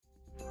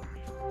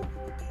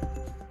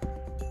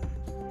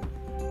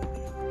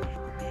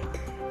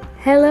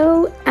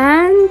Hello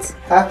and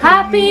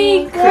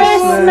Happy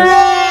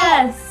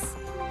Christmas!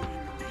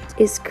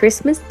 It's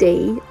Christmas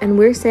Day and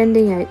we're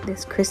sending out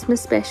this Christmas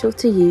special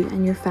to you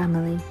and your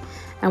family,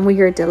 and we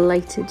are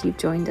delighted you've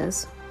joined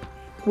us.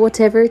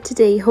 Whatever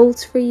today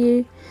holds for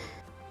you,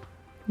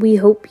 we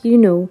hope you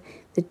know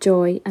the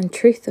joy and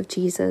truth of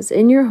Jesus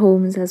in your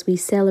homes as we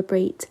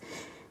celebrate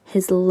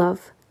his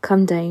love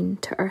come down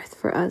to earth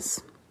for us.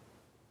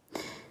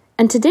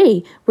 And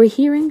today we're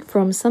hearing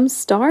from some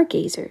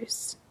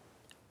stargazers.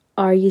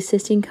 Are you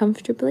sitting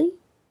comfortably?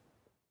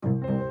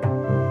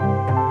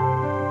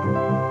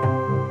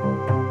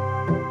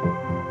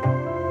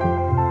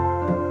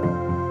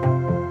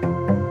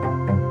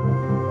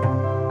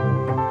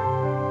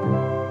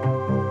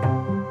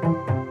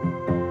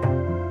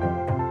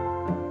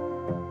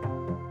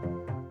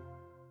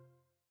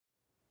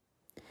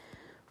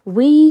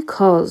 We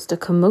caused a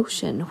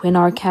commotion when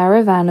our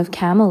caravan of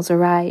camels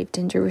arrived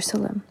in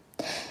Jerusalem.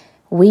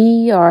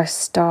 We are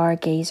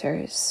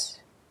stargazers.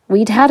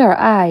 We'd had our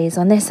eyes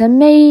on this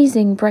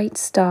amazing bright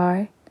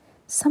star.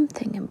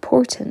 Something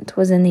important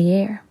was in the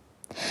air.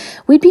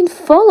 We'd been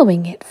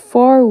following it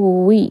for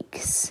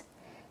weeks.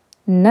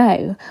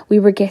 Now we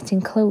were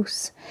getting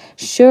close,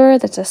 sure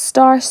that a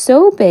star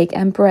so big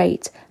and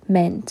bright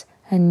meant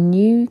a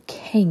new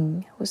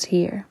king was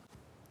here.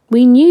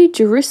 We knew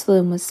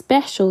Jerusalem was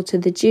special to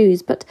the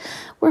Jews, but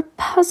were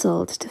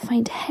puzzled to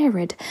find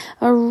Herod,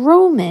 a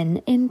Roman,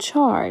 in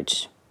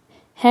charge.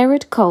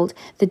 Herod called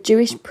the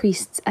Jewish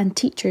priests and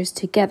teachers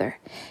together.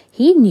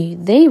 He knew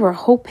they were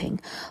hoping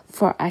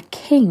for a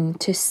king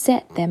to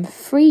set them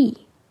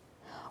free.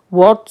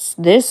 What's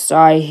this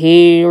I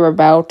hear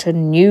about a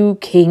new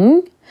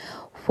king?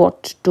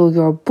 What do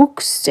your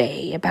books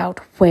say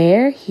about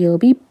where he'll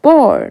be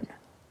born?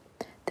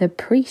 The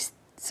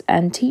priests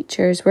and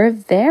teachers were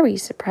very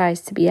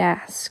surprised to be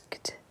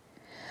asked.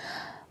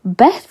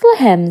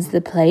 Bethlehem's the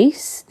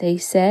place, they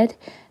said,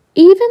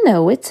 even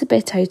though it's a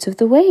bit out of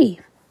the way.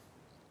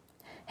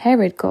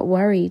 Herod got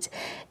worried.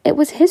 It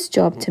was his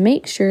job to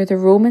make sure the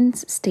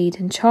Romans stayed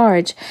in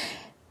charge.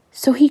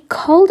 So he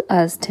called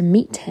us to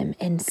meet him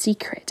in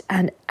secret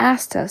and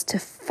asked us to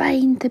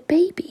find the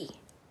baby.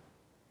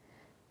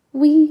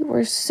 We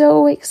were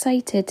so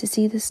excited to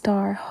see the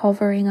star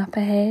hovering up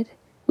ahead.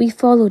 We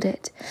followed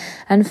it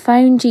and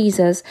found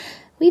Jesus.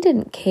 We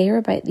didn't care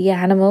about the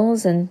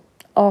animals and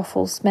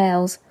awful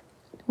smells.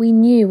 We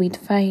knew we'd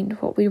find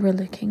what we were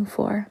looking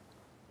for.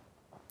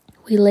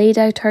 We laid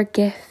out our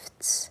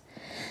gifts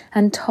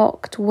and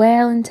talked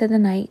well into the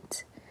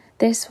night.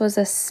 This was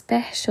a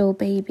special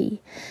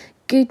baby,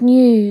 good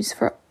news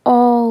for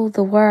all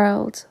the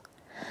world.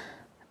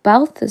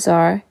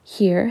 Balthazar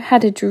here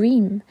had a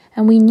dream,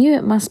 and we knew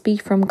it must be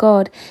from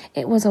God.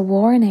 It was a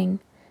warning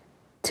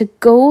to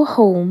go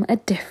home a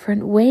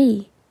different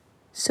way.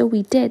 So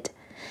we did,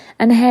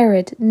 and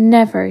Herod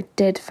never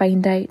did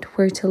find out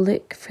where to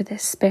look for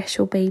this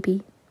special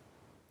baby.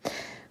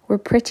 We're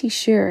pretty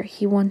sure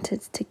he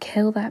wanted to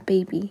kill that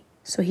baby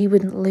so he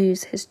wouldn't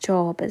lose his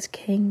job as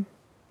king.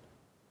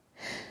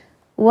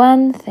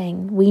 One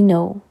thing we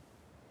know,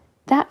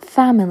 that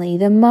family,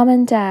 the mum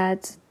and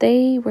dad,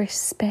 they were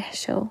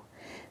special,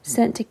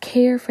 sent to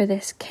care for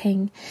this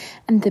king.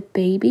 And the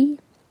baby,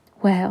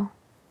 well,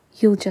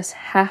 you'll just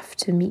have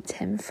to meet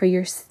him for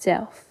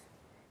yourself.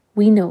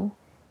 We know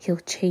he'll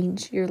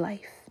change your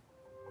life.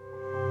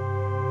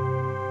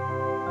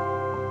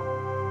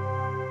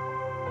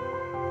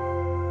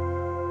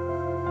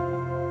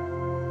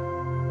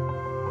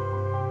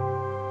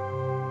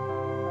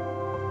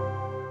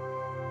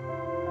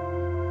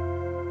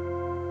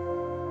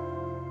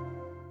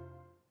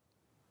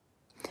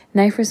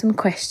 Now for some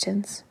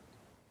questions.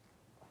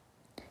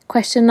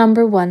 Question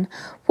number 1.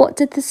 What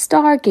did the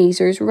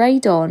stargazers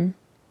ride on?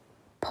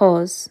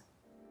 Pause.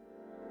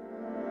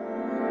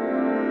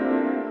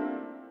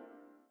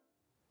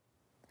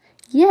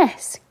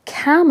 Yes,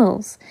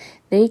 camels.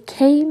 They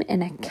came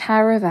in a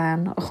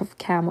caravan of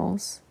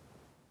camels.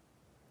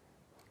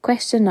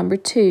 Question number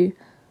 2.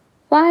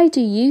 Why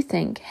do you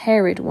think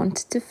Herod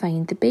wanted to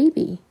find the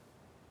baby?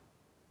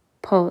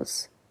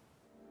 Pause.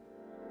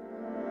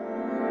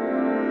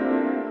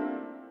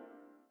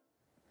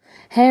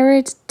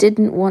 Herod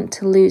didn't want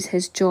to lose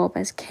his job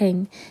as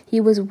king. He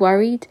was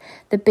worried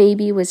the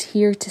baby was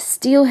here to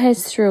steal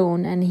his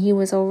throne, and he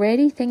was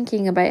already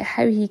thinking about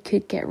how he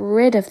could get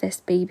rid of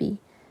this baby,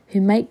 who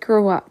might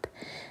grow up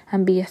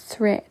and be a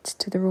threat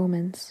to the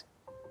Romans.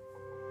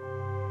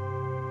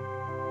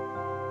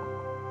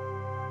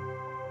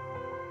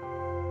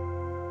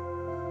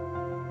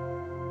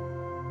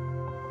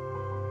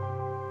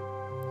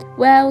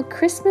 Well,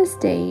 Christmas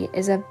Day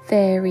is a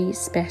very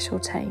special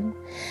time,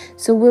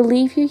 so we'll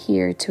leave you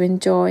here to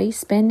enjoy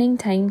spending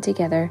time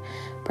together,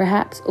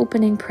 perhaps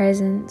opening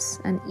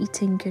presents and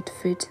eating good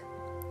food.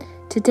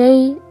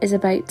 Today is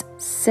about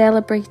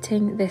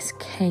celebrating this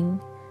King,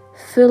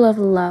 full of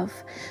love,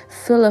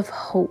 full of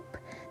hope,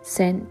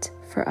 sent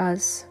for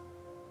us.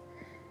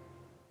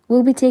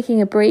 We'll be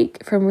taking a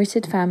break from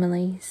Rooted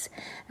Families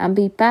and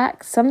be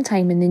back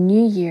sometime in the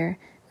new year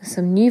with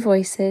some new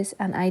voices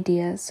and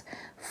ideas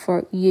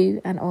for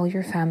you and all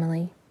your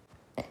family.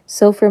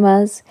 So from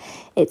us,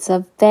 it's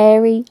a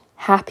very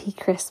happy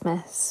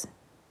Christmas.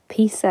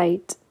 Peace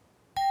out.